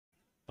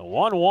The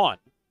 1-1.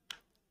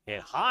 Hit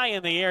high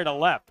in the air to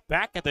left.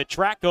 Back at the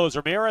track goes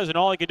Ramirez, and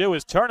all he can do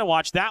is turn and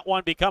watch that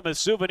one become a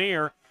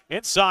souvenir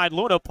inside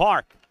Luna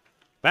Park.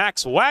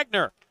 Max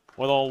Wagner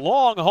with a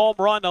long home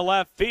run to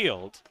left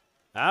field.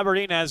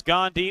 Aberdeen has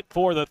gone deep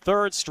for the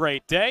third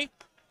straight day,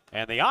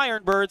 and the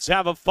Ironbirds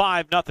have a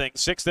 5-0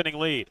 sixth-inning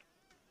lead.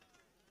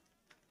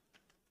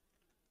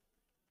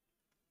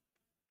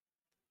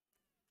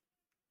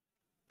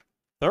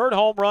 Third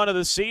home run of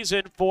the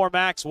season for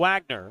Max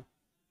Wagner,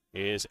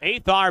 his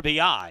 8th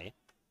RBI.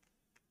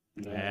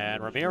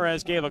 And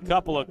Ramirez gave a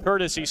couple of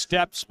courtesy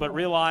steps but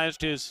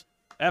realized his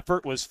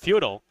effort was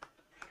futile.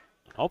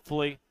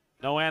 Hopefully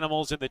no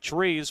animals in the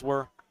trees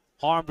were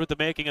harmed with the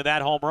making of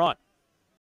that home run.